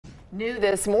New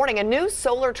this morning, a new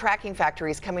solar tracking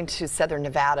factory is coming to southern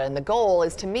Nevada, and the goal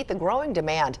is to meet the growing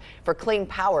demand for clean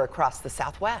power across the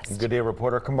Southwest. Good Day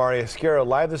reporter Kamari Esquero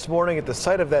live this morning at the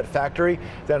site of that factory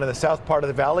down in the south part of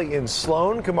the valley in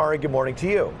Sloan. Kamari, good morning to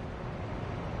you.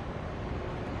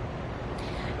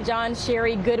 John,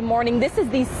 Sherry, good morning. This is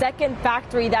the second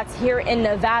factory that's here in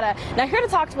Nevada. Now, here to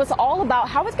talk to us all about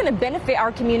how it's going to benefit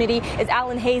our community is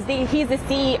Alan Hazley. He's the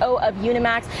CEO of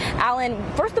Unimax. Alan,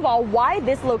 first of all, why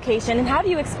this location, and how do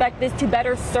you expect this to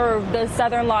better serve the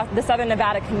southern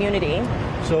Nevada community?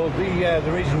 So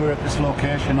the reason we're at this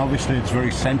location, obviously, it's very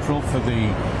central for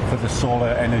the solar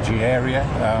energy area.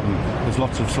 There's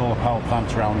lots of solar power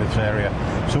plants around this area.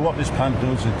 So what this plant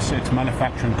does, it's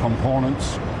manufacturing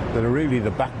components that are really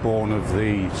the backbone of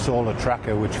the solar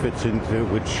tracker, which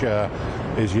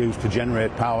is used to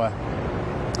generate power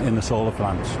in the solar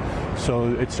plants.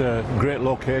 So it's a great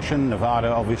location. Nevada,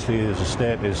 obviously, as a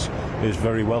state, is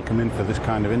very welcoming for this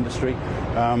kind of industry.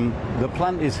 The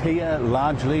plant is here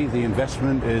largely. The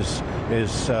investment is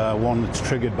one that's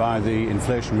triggered by the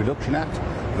Inflation Reduction Act.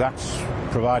 That's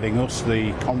providing us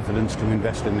the confidence to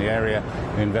invest in the area,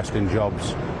 invest in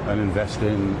jobs, and invest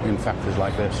in factories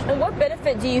like this. And what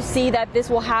benefit do you see that this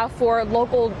will have for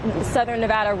local southern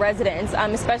Nevada residents,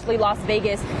 especially Las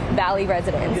Vegas Valley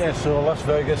residents? Yeah, so Las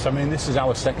Vegas, I mean, this is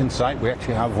our second site. We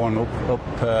actually have one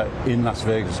up in Las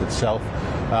Vegas itself.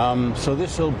 So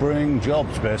this will bring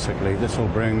jobs, basically. This will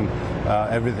bring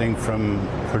everything from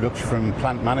production, from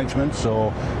plant management,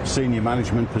 so senior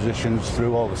management positions,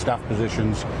 through all the staff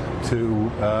positions, to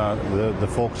the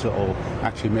folks that will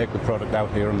actually make the product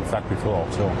out here on the factory floor.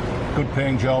 So good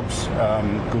paying jobs,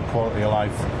 good quality of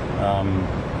life,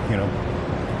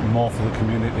 more for the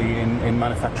community in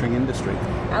manufacturing industry.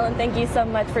 Alan, thank you so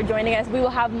much for joining us. We will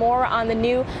have more on the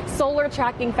new solar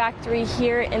tracking factory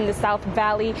here in the South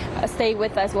Valley. Stay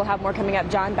with us. We'll have more coming up.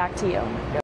 John, back to you.